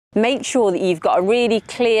Make sure that you've got a really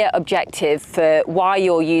clear objective for why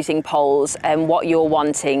you're using poles and what you're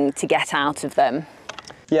wanting to get out of them.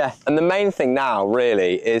 Yeah, and the main thing now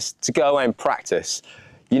really is to go away and practice.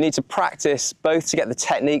 You need to practice both to get the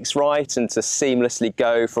techniques right and to seamlessly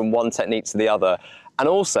go from one technique to the other, and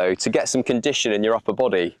also to get some condition in your upper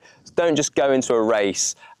body. Don't just go into a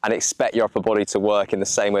race and expect your upper body to work in the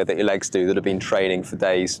same way that your legs do that have been training for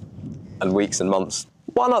days and weeks and months.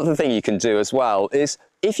 One other thing you can do as well is,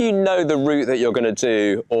 if you know the route that you're going to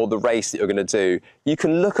do or the race that you're going to do, you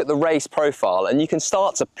can look at the race profile and you can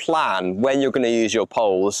start to plan when you're going to use your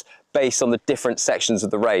poles based on the different sections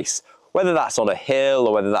of the race. Whether that's on a hill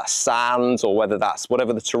or whether that's sand or whether that's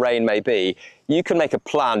whatever the terrain may be, you can make a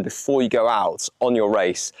plan before you go out on your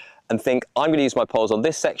race and think, I'm going to use my poles on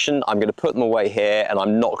this section, I'm going to put them away here, and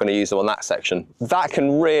I'm not going to use them on that section. That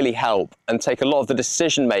can really help and take a lot of the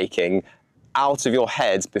decision making out of your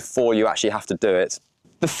head before you actually have to do it.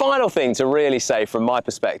 The final thing to really say from my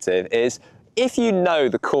perspective is, if you know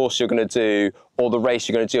the course you're going to do or the race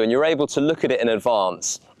you're going to do and you're able to look at it in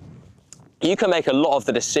advance, you can make a lot of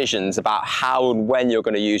the decisions about how and when you're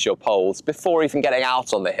going to use your poles before even getting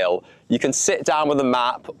out on the hill. You can sit down with a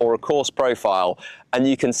map or a course profile and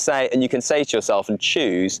you can say to yourself and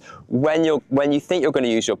choose when you think you're going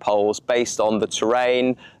to use your poles based on the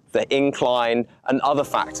terrain, the incline and other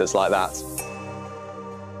factors like that.